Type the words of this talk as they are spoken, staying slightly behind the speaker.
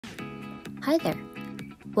Hi there,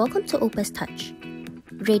 welcome to Opus Touch.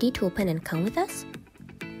 Ready to open an account with us?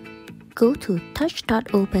 Go to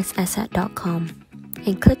touch.opusasset.com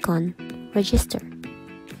and click on Register.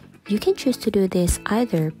 You can choose to do this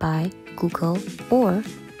either by Google or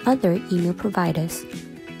other email providers.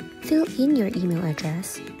 Fill in your email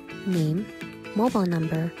address, name, mobile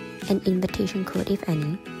number, and invitation code if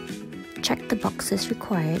any. Check the boxes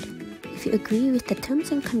required if you agree with the terms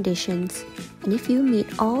and conditions and if you meet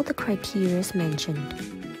all the criteria mentioned.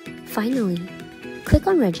 Finally, click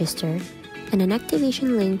on Register and an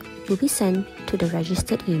activation link will be sent to the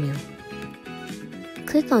registered email.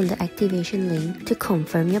 Click on the activation link to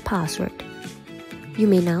confirm your password. You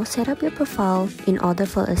may now set up your profile in order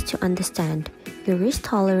for us to understand your risk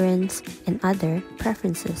tolerance and other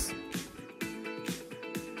preferences.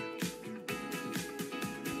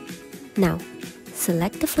 Now,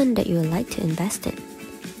 select the fund that you would like to invest in.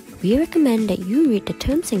 We recommend that you read the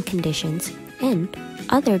terms and conditions and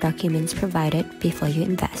other documents provided before you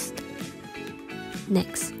invest.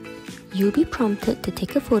 Next, you'll be prompted to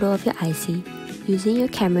take a photo of your IC using your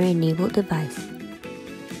camera-enabled device.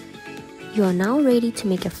 You are now ready to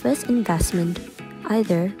make your first investment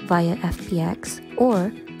either via FPX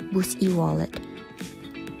or Boost eWallet.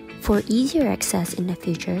 For easier access in the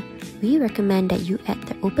future, we recommend that you add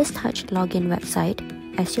the Opus Touch login website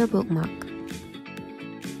as your bookmark.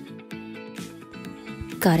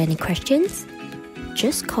 Got any questions?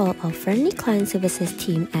 Just call our friendly client services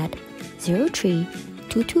team at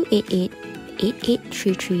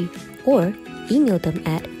 03-2288-8833 or email them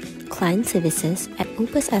at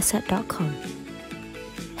clientservices@opusasset.com.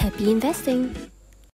 Happy investing!